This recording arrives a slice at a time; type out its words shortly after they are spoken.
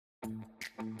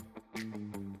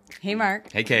Hey,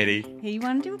 Mark. Hey, Katie. Hey, you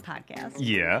want to do a podcast?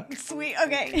 Yeah. Sweet.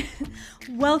 Okay.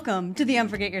 Welcome to the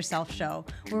Unforget Yourself show,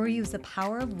 where we use the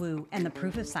power of woo and the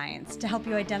proof of science to help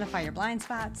you identify your blind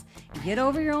spots, get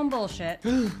over your own bullshit,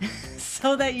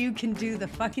 so that you can do the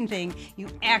fucking thing you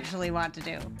actually want to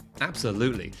do.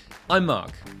 Absolutely. I'm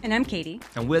Mark. And I'm Katie.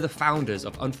 And we're the founders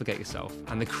of Unforget Yourself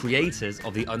and the creators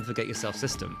of the Unforget Yourself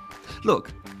system.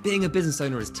 Look, being a business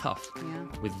owner is tough. Yeah.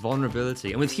 With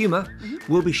vulnerability and with humor,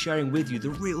 we'll be sharing with you the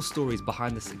real stories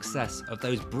behind the success of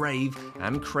those brave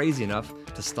and crazy enough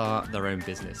to start their own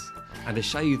business. And to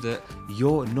show you that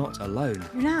you're not alone.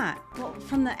 You're not. Well,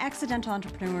 from the accidental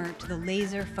entrepreneur to the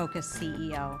laser-focused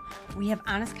CEO, we have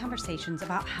honest conversations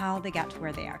about how they got to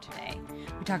where they are today.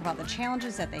 We talk about the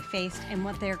challenges that they faced and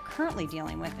what they're currently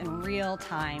dealing with in real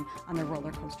time on their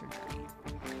roller coaster journey.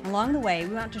 Along the way,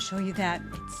 we want to show you that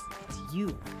it's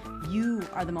you. You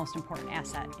are the most important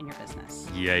asset in your business.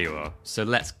 Yeah, you are. So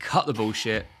let's cut the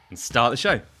bullshit and start the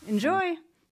show. Enjoy.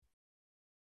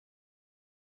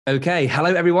 Okay,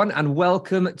 hello everyone and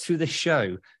welcome to the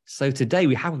show. So today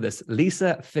we have with us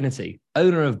Lisa Finnerty,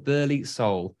 owner of Burly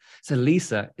Soul. So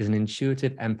Lisa is an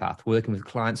intuitive empath working with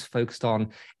clients focused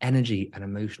on energy and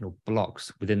emotional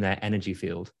blocks within their energy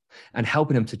field and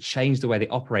helping them to change the way they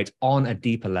operate on a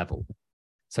deeper level.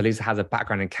 So Lisa has a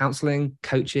background in counseling,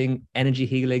 coaching, energy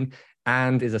healing,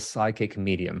 and is a psychic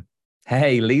medium.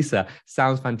 Hey Lisa,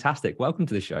 sounds fantastic. Welcome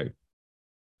to the show.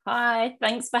 Hi,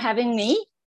 thanks for having me.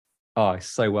 Oh,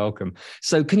 so welcome.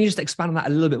 So can you just expand on that a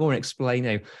little bit more and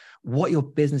explain what your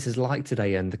business is like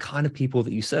today and the kind of people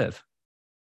that you serve?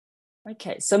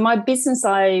 Okay, so my business,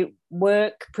 I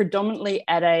work predominantly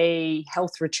at a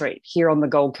health retreat here on the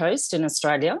Gold Coast in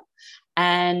Australia.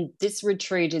 And this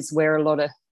retreat is where a lot of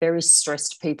very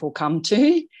stressed people come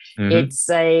to. Mm-hmm. It's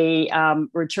a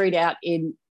retreat out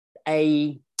in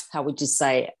a, how would you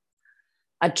say,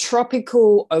 a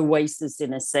tropical oasis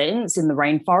in a sense, in the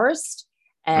rainforest.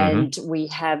 And we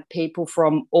have people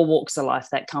from all walks of life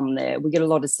that come there. We get a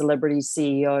lot of celebrities,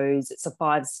 CEOs. It's a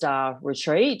 5-star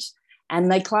retreat.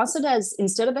 And they class it as,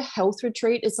 instead of a health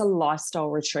retreat, it's a lifestyle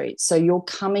retreat. So you're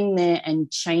coming there and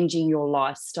changing your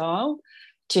lifestyle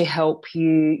to help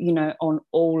you, on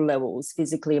all levels,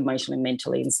 physically, emotionally,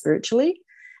 mentally, and spiritually.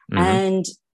 And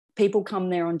people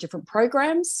come there on different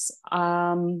programs.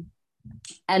 And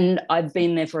I've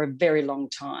been there for a very long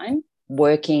time,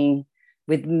 working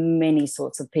with many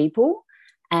sorts of people.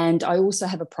 And I also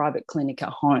have a private clinic at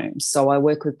home. So I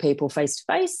work with people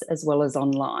face-to-face as well as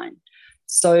online.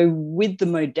 So with the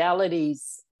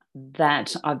modalities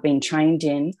that I've been trained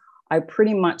in, I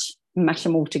pretty much mash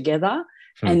them all together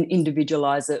and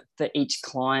individualize it for each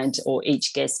client or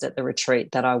each guest at the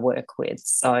retreat that I work with.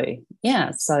 So,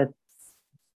 yeah, so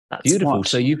that's beautiful.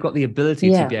 So you've got the ability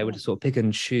to be able to sort of pick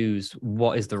and choose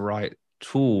what is the right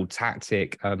tool,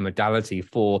 tactic, modality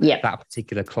for that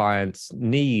particular client's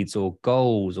needs or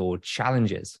goals or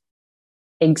challenges.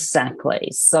 Exactly.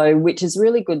 So, which is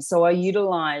really good. So I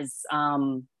utilize,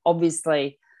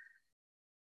 obviously,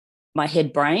 my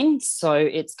head brain. So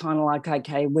it's kind of like,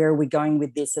 okay, where are we going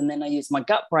with this? And then I use my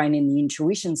gut brain in the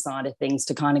intuition side of things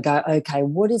to kind of go, okay,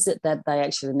 what is it that they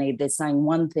actually need? They're saying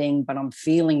one thing, but I'm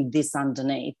feeling this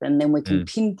underneath. And then we can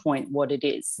pinpoint what it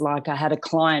is. Like I had a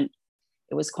client,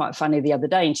 it was quite funny the other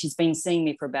day, and she's been seeing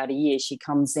me for about a year. She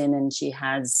comes in and she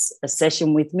has a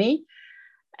session with me,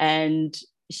 and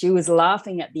she was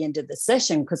laughing at the end of the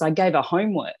session because I gave her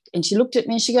homework, and she looked at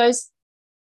me and she goes,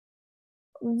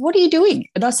 "What are you doing?"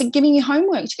 And I said, "Giving you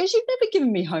homework." She goes, "You've never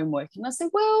given me homework." And I said,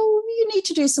 "Well, you need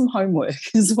to do some homework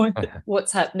is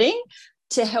what's happening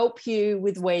to help you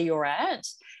with where you're at."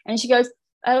 And she goes,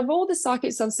 "Out of all the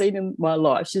psychics I've seen in my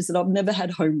life," she said, "I've never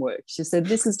had homework." She said,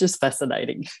 "This is just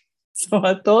fascinating." So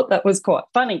I thought that was quite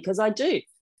funny because I do.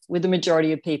 With the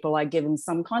majority of people, I give them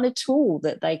some kind of tool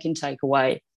that they can take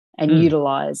away and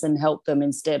utilize and help them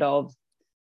instead of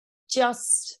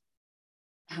just,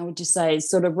 how would you say,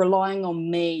 sort of relying on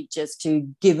me just to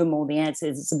give them all the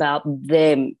answers. It's about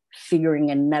them figuring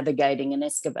and navigating and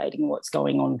excavating what's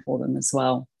going on for them as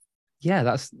well. Yeah,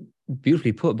 that's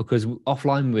beautifully put, because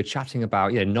offline we were chatting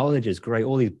about, knowledge is great,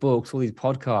 all these books, all these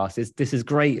podcasts, this is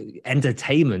great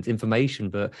entertainment,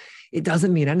 information, but it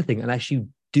doesn't mean anything unless you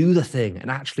do the thing and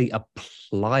actually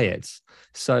apply it.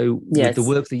 So with the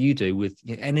work that you do with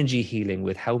energy healing,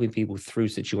 with helping people through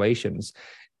situations,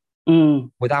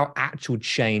 without actual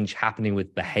change happening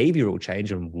with behavioral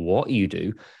change and what you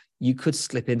do, you could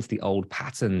slip into the old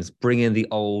patterns, bring in the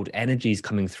old energies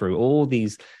coming through, all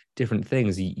these different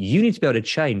things. You need to be able to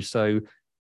change. So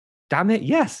damn it,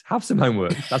 yes, have some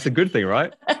homework. That's a good thing,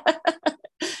 right?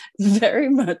 Very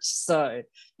much so.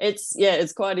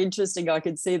 It's quite interesting. I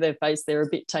could see their face. They're a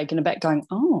bit taken aback, going,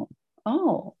 oh,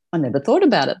 I never thought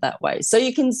about it that way. So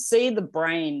you can see the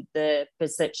brain, the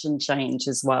perception change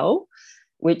as well,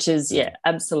 which is,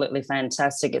 absolutely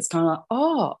fantastic. It's kind of like,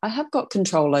 oh, I have got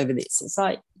control over this. It's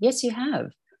like, yes, you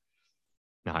have.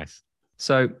 Nice.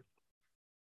 So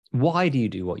why do you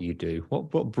do what you do?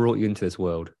 What brought you into this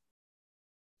world?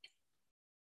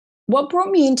 What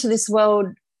brought me into this world,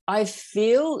 I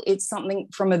feel it's something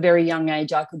from a very young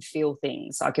age. I could feel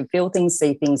things. I could feel things,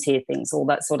 see things, hear things, all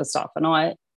that sort of stuff.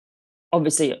 And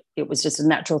obviously it was just a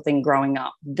natural thing growing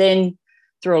up. Then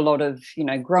through a lot of,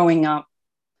 growing up,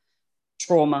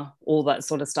 trauma, all that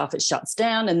sort of stuff, it shuts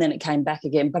down and then it came back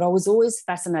again. But I was always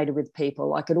fascinated with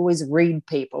people. I could always read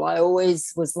people. I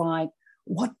always was like,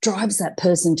 what drives that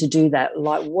person to do that?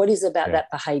 Like, what is about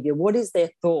that behavior? What is their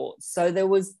thoughts? So there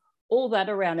was all that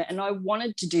around it. And I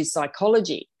wanted to do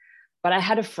psychology, but I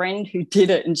had a friend who did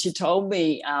it and she told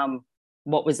me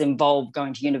what was involved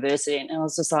going to university. And I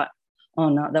was just like, oh,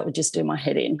 no, that would just do my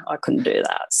head in. I couldn't do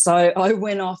that. So I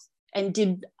went off and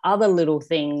did other little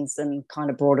things and kind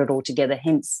of brought it all together,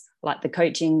 hence like the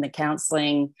coaching, the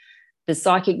counselling. The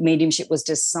psychic mediumship was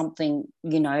just something,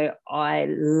 I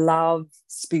love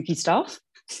spooky stuff.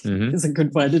 Mm-hmm. Is a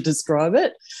good way to describe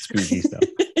it. Spooky stuff.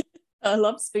 I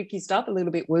love spooky stuff, a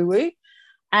little bit woo-woo.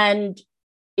 And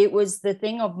it was the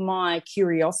thing of my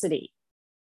curiosity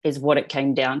is what it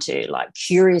came down to, like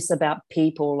curious about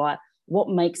people, like what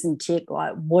makes them tick,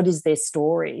 like what is their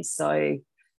story. So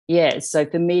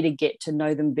for me to get to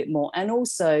know them a bit more and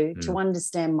also to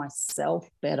understand myself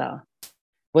better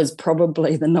was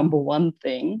probably the number one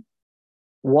thing.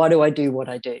 Why do I do what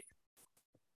I do?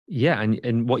 Yeah,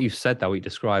 and what you've said, that what you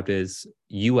described is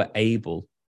you were able,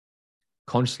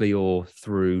 consciously or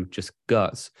through just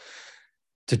guts,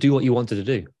 to do what you wanted to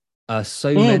do.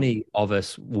 So many of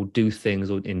us will do things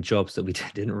in jobs that we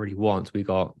didn't really want. We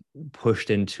got pushed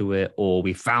into it or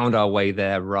we found our way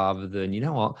there rather than, you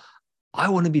know what, I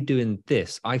want to be doing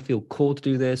this. I feel called to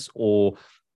do this. Or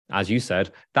as you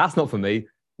said, that's not for me.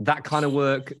 That kind of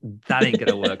work, that ain't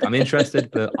going to work. I'm interested,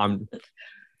 but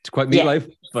to quote Meatloaf,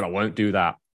 but I won't do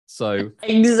that. So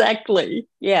exactly.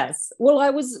 Yes.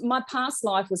 Well, my past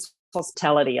life was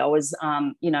hospitality. I was,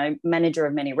 manager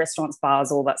of many restaurants,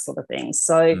 bars, all that sort of thing.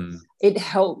 So it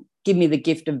helped give me the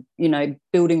gift of,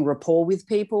 building rapport with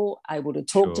people, able to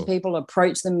talk to people,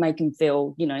 approach them, make them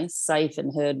feel, safe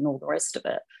and heard and all the rest of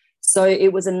it. So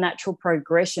it was a natural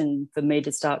progression for me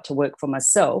to start to work for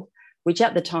myself, which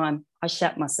at the time I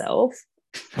shat myself,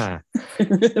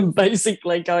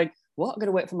 basically going, what, I'm going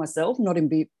to work for myself, not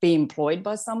be employed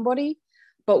by somebody.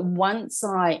 But once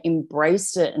I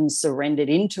embraced it and surrendered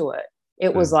into it,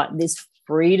 it was like this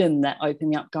freedom that opened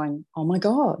me up going, oh, my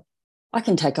God, I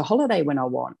can take a holiday when I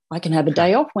want. I can have a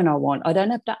day off when I want. I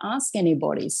don't have to ask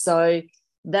anybody. So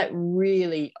that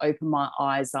really opened my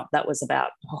eyes up. That was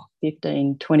about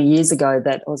 15, 20 years ago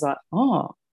that I was like,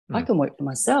 I can work for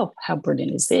myself. How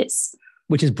brilliant is this?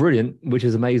 Which is brilliant, which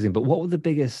is amazing. But what were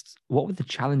the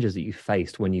challenges that you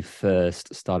faced when you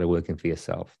first started working for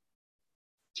yourself?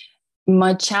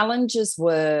 My challenges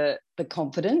were the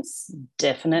confidence,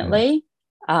 definitely.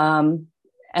 And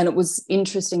it was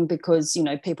interesting because,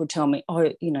 people tell me,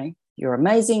 you're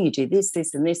amazing, you do this,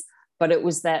 this, and this. But it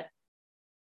was that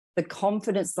the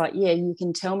confidence, like, you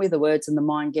can tell me the words and the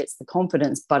mind gets the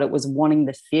confidence, but it was wanting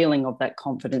the feeling of that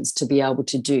confidence to be able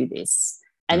to do this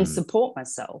and support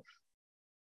myself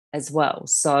as well.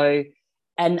 So,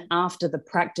 and after the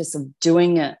practice of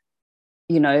doing it,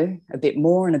 a bit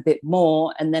more and a bit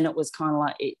more, and then it was kind of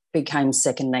like it became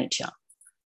second nature.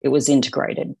 It was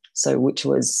integrated. So, which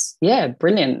was,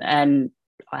 brilliant. And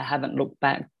I haven't looked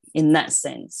back in that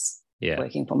sense,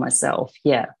 working for myself.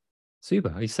 Yeah.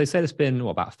 Super. So say it's been,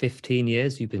 about 15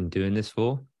 years you've been doing this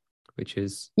for, which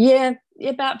is? Yeah,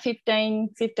 about 15,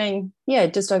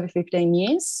 just over 15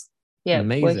 years. Yeah,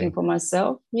 amazing. Working for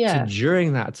myself. Yeah. So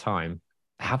during that time,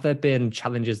 have there been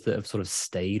challenges that have sort of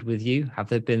stayed with you? Have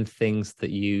there been things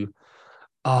that you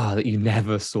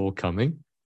never saw coming?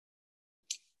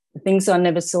 The things I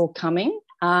never saw coming.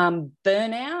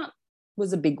 Burnout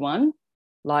was a big one,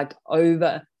 like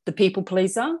over the people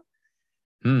pleaser.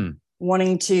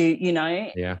 Wanting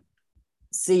to,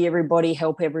 see everybody,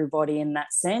 help everybody in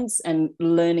that sense, and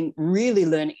learning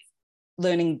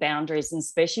boundaries, and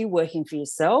especially working for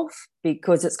yourself,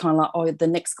 because it's kind of like, the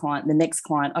next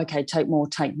client, okay, take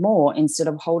more, instead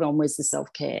of, hold on, where's the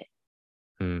self-care?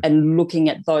 And looking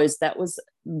at those, that was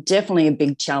definitely a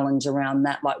big challenge around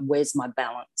that, like, where's my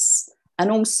balance?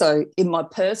 And also in my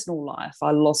personal life,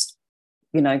 I lost,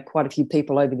 quite a few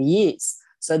people over the years.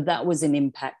 So that was an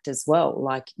impact as well,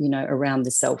 like, around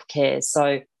the self-care.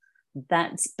 So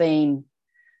that's been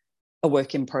a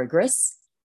work in progress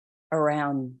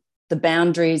around the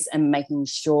boundaries and making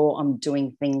sure I'm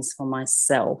doing things for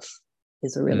myself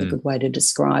is a really good way to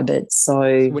describe it.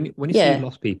 So when you say you've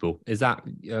lost people, is that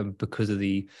because of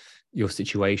your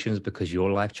situations, because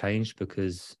your life changed,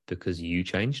 because you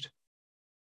changed?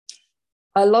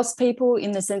 I lost people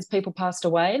in the sense people passed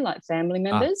away, like family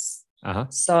members.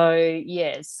 So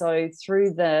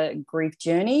through the grief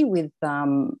journey with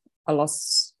I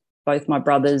lost both my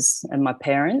brothers and my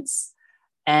parents,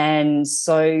 and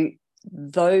so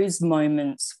those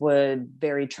moments were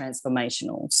very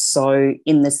transformational. So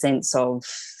in the sense of,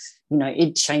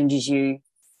 it changes you,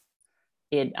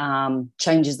 it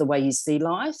changes the way you see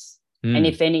life. And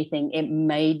if anything, it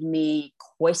made me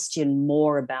question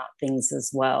more about things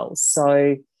as well.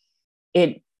 So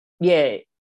it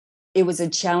was a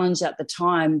challenge at the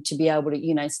time to be able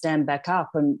to, stand back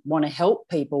up and want to help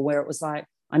people, where it was like,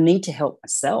 I need to help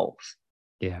myself.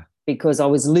 Yeah. Because I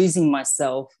was losing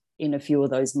myself in a few of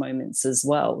those moments as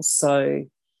well. So,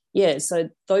 so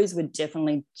those were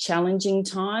definitely challenging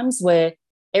times where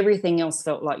everything else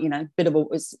felt like, a bit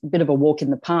of a walk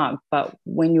in the park. But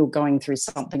when you're going through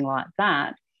something like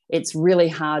that, it's really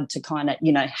hard to kind of,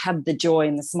 have the joy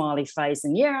and the smiley face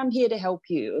and, I'm here to help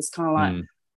you. It's kind of like,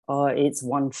 oh, it's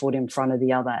one foot in front of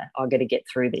the other. I got to get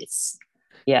through this.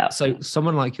 Yeah. So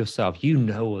someone like yourself,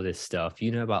 all this stuff,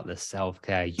 about the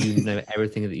self-care,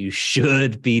 everything that you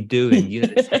should be doing,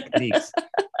 the techniques.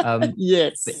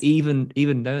 Yes. But even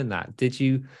knowing that, did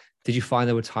you find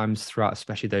there were times throughout,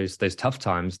 especially those tough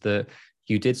times, that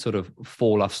you did sort of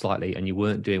fall off slightly and you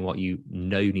weren't doing what you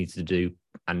needed to do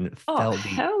and felt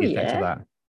the effect of that?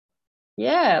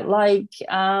 Yeah. Like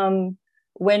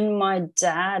when my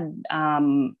dad,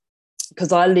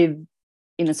 because I live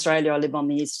in Australia, I live on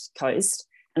the East Coast,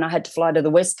 and I had to fly to the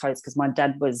West Coast because my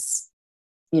dad was,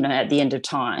 at the end of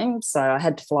time. So I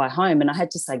had to fly home and I had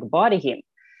to say goodbye to him.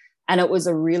 And it was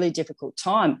a really difficult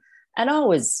time. And it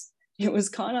was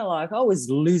kind of like I was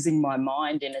losing my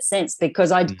mind in a sense,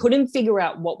 because I couldn't figure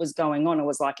out what was going on. It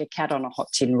was like a cat on a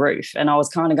hot tin roof. And I was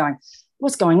kind of going,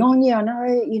 what's going on? Yeah, I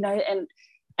know,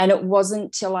 and it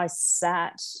wasn't till I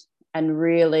sat and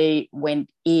really went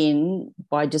in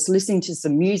by just listening to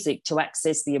some music to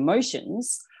access the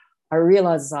emotions, I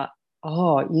realized that,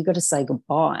 you got to say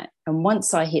goodbye. And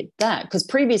once I hit that, because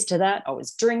previous to that, I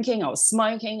was drinking, I was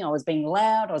smoking, I was being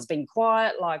loud, I was being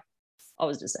quiet, like I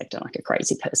was just acting like a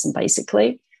crazy person,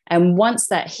 basically. And once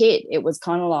that hit, it was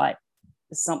kind of like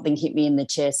something hit me in the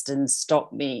chest and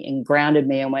stopped me and grounded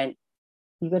me and went,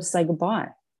 you got to say goodbye.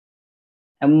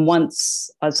 And once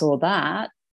I saw that,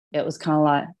 it was kind of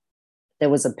like there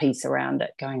was a piece around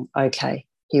it going, okay,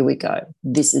 here we go.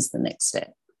 This is the next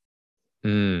step.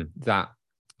 That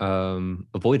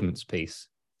avoidance piece,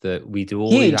 that we do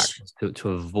all Huge. these actions to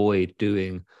avoid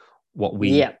doing what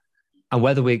we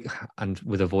and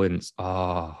with avoidance,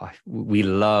 we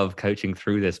love coaching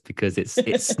through this because it's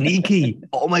sneaky.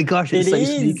 Oh my gosh, it's so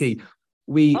sneaky.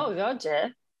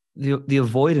 The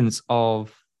avoidance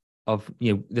of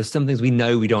there's some things we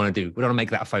know we don't want to do. We don't want to make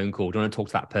that phone call. Don't want to talk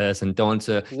to that person. Don't want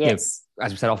to,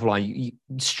 as we said offline, you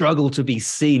struggle to be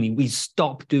seen. We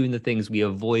stop doing the things, we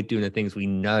avoid doing the things we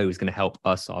know is going to help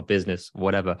us, our business,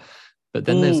 whatever. But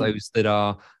then there's those that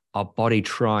our body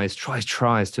tries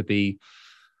to be,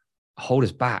 hold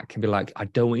us back and be like, I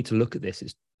don't want you to look at this.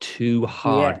 It's too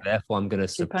hard. Therefore, I'm going to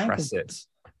suppress it.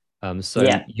 So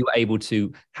you're able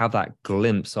to have that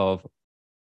glimpse of,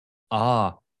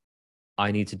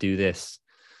 I need to do this.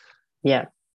 Yeah.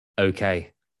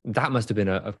 Okay. That must have been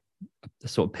a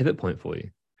sort of pivot point for you.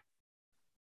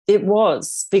 It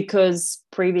was, because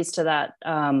previous to that,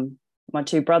 my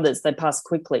two brothers, they passed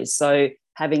quickly. So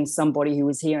having somebody who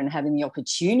was here and having the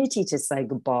opportunity to say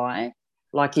goodbye,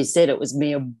 like you said, it was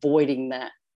me avoiding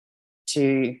that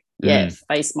to,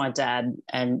 face my dad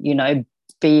and,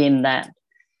 be in that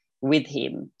with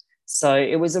him. So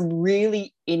it was a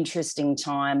really interesting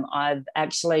time.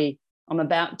 I'm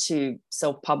about to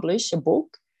self-publish a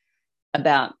book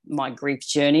about my grief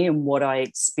journey and what I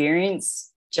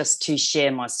experienced, just to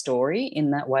share my story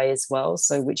in that way as well.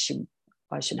 So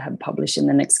I should have published in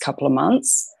the next couple of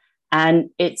months. And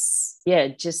it's,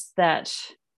 just that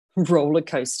roller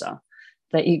coaster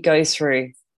that you go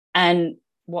through. And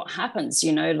what happens,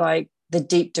 like the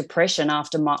deep depression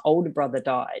after my older brother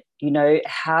died,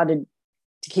 how to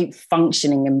keep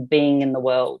functioning and being in the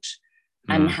world.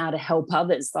 And how to help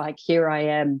others. Like here I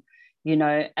am,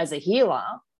 as a healer,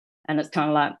 and it's kind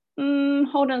of like,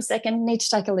 hold on a second, need to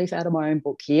take a leaf out of my own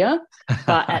book here.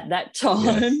 But at that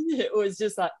time, it was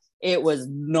just like, it was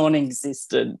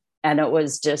non-existent. And it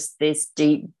was just this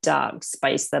deep, dark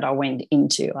space that I went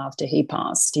into after he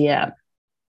passed. Yeah.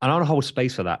 And I want to hold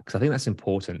space for that, because I think that's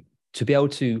important to be able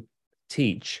to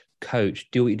teach, coach,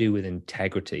 do what you do with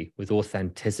integrity, with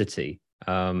authenticity.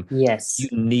 Yes. You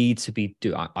need to be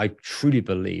I truly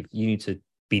believe you need to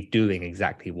be doing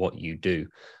exactly what you do.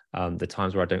 The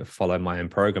times where I don't follow my own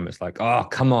program, it's like, oh,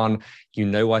 come on, you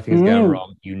know why things are going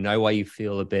wrong, you know why you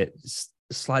feel a bit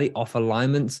slightly off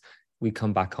alignment, we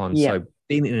come back on. Yeah. So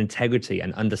being in integrity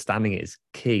and understanding it is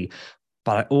key.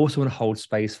 But I also want to hold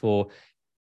space for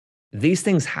these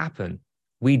things happen.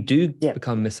 We do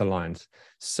become misaligned.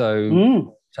 So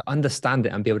to understand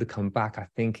it and be able to come back, I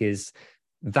think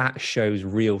that shows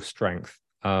real strength,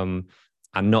 and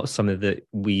not something that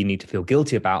we need to feel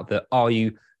guilty about, that, oh,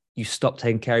 you stop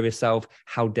taking care of yourself.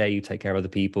 How dare you take care of other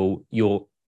people? You're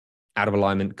out of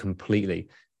alignment completely.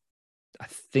 I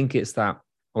think it's that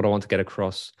what I want to get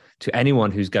across to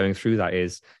anyone who's going through that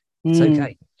is it's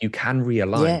okay. You can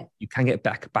realign. Yeah. You can get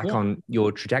back on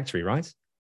your trajectory, right?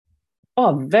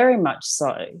 Oh, very much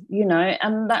so,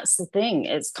 and that's the thing.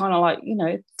 It's kind of like,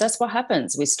 that's what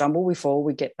happens. We stumble, we fall,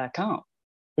 we get back up,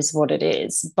 is what it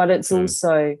is. But it's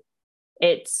also,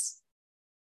 it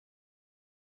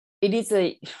is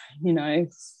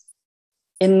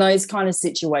in those kind of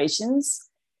situations,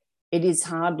 it is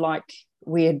hard, like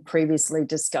we had previously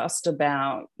discussed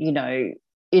about,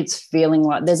 it's feeling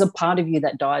like there's a part of you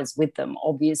that dies with them,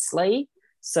 obviously.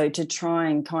 So to try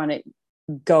and kind of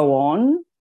go on,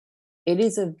 it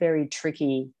is a very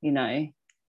tricky,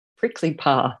 prickly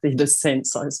path in a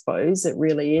sense, I suppose. It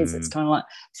really is. It's kind of like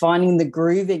finding the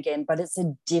groove again, but it's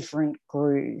a different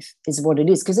groove is what it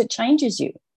is, because it changes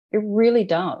you. It really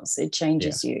does. It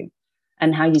changes you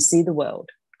and how you see the world,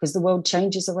 because the world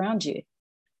changes around you.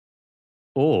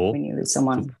 Or when you lose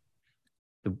someone.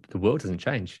 The world doesn't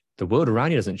change. The world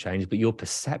around you doesn't change, but your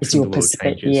perception of the world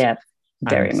changes. Yeah,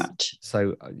 very much.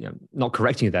 So, not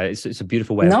correcting you there. It's a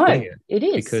beautiful way of putting it. It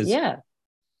is. Because,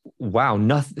 wow,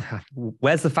 nothing.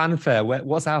 Where's the fanfare?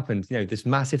 What's happened? This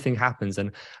massive thing happens,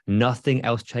 and nothing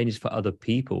else changes for other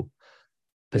people.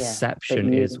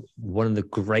 Perception is one of the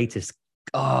greatest.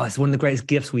 Oh, it's one of the greatest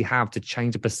gifts we have, to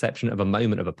change the perception of a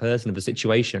moment, of a person, of a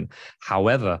situation.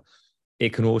 However,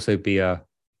 it can also be a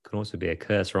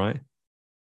curse, right?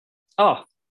 Oh,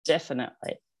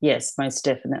 definitely. Yes, most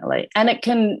definitely. And it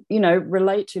can,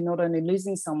 relate to not only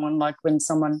losing someone, like when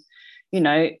someone,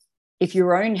 if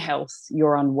your own health,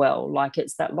 you're unwell, like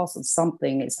it's that loss of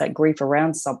something, it's that grief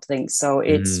around something. So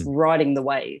it's riding the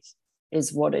wave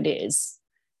is what it is,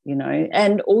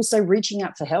 and also reaching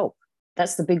out for help.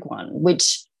 That's the big one,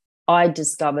 which I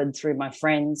discovered through my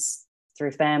friends,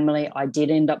 through family. I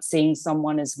did end up seeing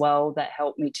someone as well that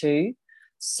helped me too.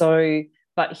 So,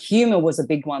 but humor was a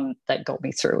big one that got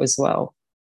me through as well.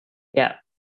 Yeah,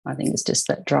 I think it's just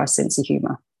that dry sense of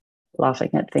humor,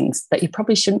 laughing at things that you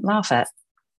probably shouldn't laugh at.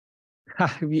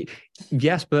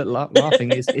 Yes, but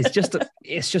laughing is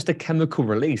just a chemical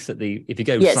release if you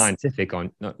go scientific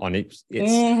on it,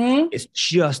 it's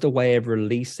just a way of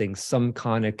releasing some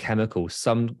kind of chemical.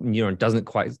 Some neuron doesn't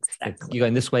quite. You go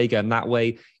in this way, you go in that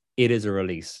way. It is a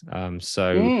release. I'm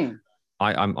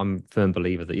a firm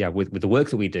believer that with the work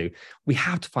that we do, we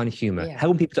have to find humor.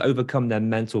 Helping people to overcome their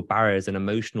mental barriers and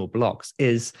emotional blocks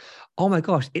is, oh my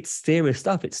gosh, it's serious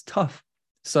stuff. It's tough.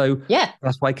 So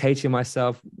that's why Katie and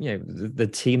myself, the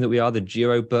team that we are, the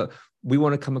duo, but we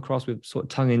want to come across with sort of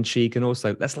tongue in cheek, and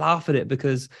also let's laugh at it,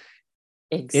 because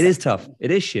it is tough.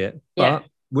 It is shit, but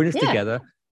we're in this together.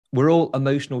 We're all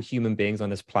emotional human beings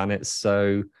on this planet.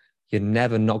 So you're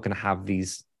never not going to have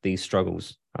these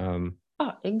struggles. Oh,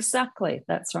 exactly.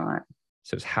 That's right.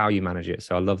 So it's how you manage it.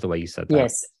 So I love the way you said that.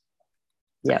 Yes.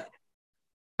 Yeah.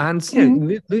 And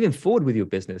moving forward with your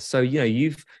business, so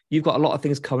you've got a lot of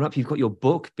things coming up. You've got your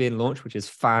book being launched, which is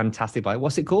fantastic.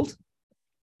 What's it called?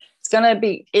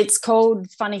 It's called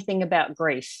Funny Thing About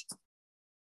Grief.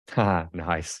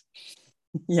 Nice.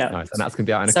 Yeah, nice. And that's going to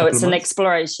be out in a couple of months. So it's an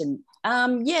exploration.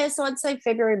 So I'd say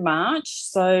February, March.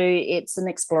 So it's an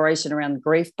exploration around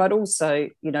grief, but also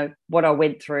what I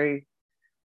went through,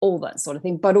 all that sort of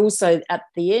thing. But also at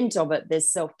the end of it,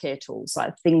 there's self-care tools,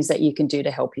 like things that you can do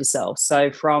to help yourself.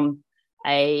 So from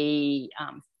a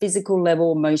physical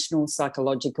level, emotional,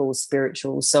 psychological,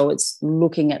 spiritual. So it's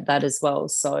looking at that as well.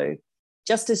 So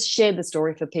just to share the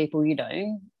story for people,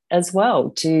 as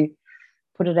well, to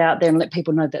put it out there and let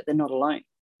people know that they're not alone,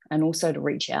 and also to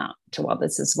reach out to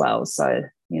others as well. So,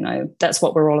 that's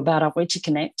what we're all about, aren't we? To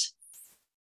connect,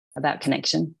 about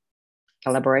connection,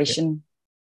 collaboration.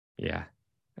 Yeah.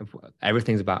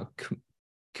 Everything's about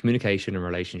communication and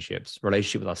relationship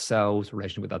with ourselves,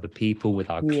 relationship with other people, with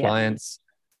our clients.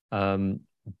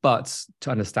 But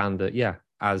to understand that, yeah,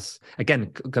 as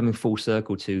again, coming full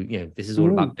circle to, this is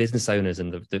all about business owners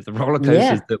and the roller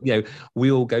coasters that,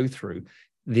 we all go through.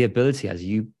 The ability, as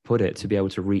you put it, to be able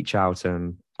to reach out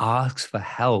and ask for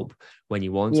help when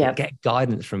you want to, get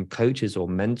guidance from coaches or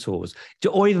mentors,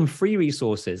 or even free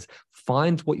resources.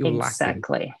 Find what you're lacking.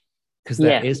 Because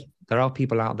there are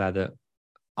people out there that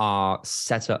are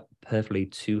set up perfectly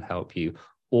to help you,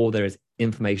 or there is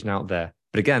information out there.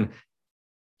 But again,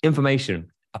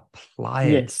 information, apply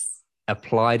it.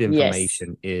 Applied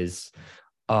information is,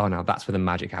 now that's where the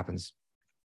magic happens.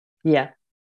 Yeah,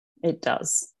 it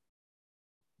does.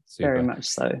 Super. Very much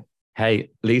so.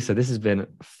 Hey, Lisa, this has been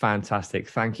fantastic.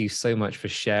 Thank you so much for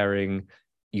sharing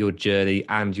your journey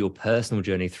and your personal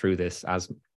journey through this, as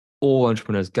all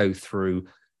entrepreneurs go through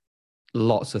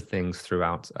lots of things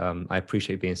throughout. I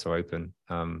appreciate being so open.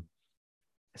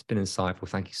 It's been insightful.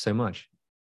 Thank you so much.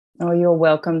 Oh, you're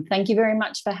welcome. Thank you very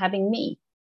much for having me.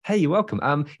 Hey, you're welcome.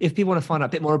 If people want to find out a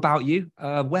bit more about you,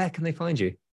 where can they find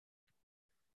you?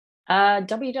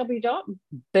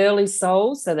 www.burleigh,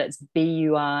 so that's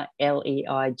BURLEIGH,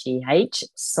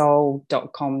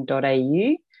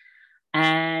 soul.com.au.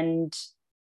 And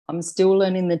I'm still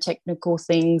learning the technical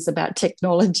things about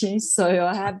technology. So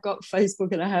I have got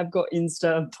Facebook and I have got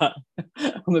Insta, but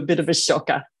I'm a bit of a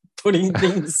shocker putting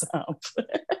things up.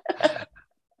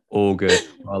 All good.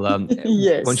 Well,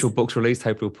 once your book's released,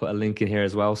 hopefully we'll put a link in here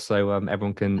as well, so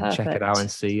everyone can check it out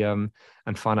and see and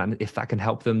find out if that can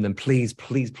help them. Then please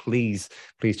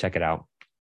check it out.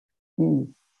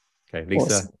 Okay, Lisa,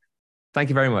 awesome. Thank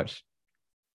you very much.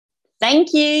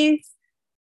 Thank you.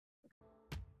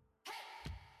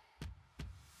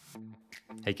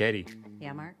 Hey, Katie.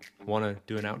 Yeah, Mark? Want to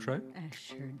do an outro? I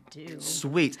sure do.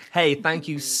 Sweet. Hey, thank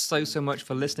you so much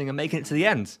for listening and making it to the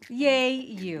end. Yay,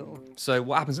 you. So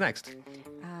what happens next?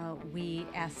 We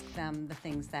ask them the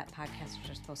things that podcasters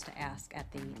are supposed to ask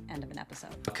at the end of an episode.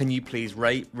 Can you please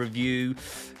rate, review,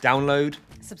 download?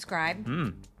 Subscribe.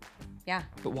 Yeah.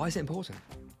 But why is it important?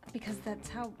 Because that's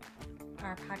how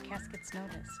our podcast gets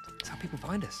noticed. That's how people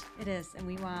find us. It is, and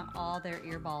we want all their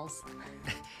earballs.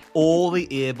 All the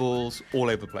earballs all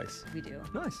over the place. We do.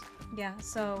 Nice. Yeah,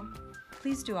 so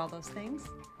please do all those things.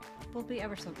 We'll be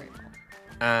ever so grateful.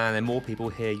 And then more people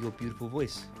hear your beautiful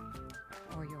voice.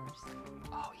 Or yours.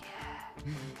 Oh,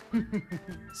 yeah.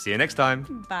 See you next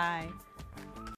time. Bye.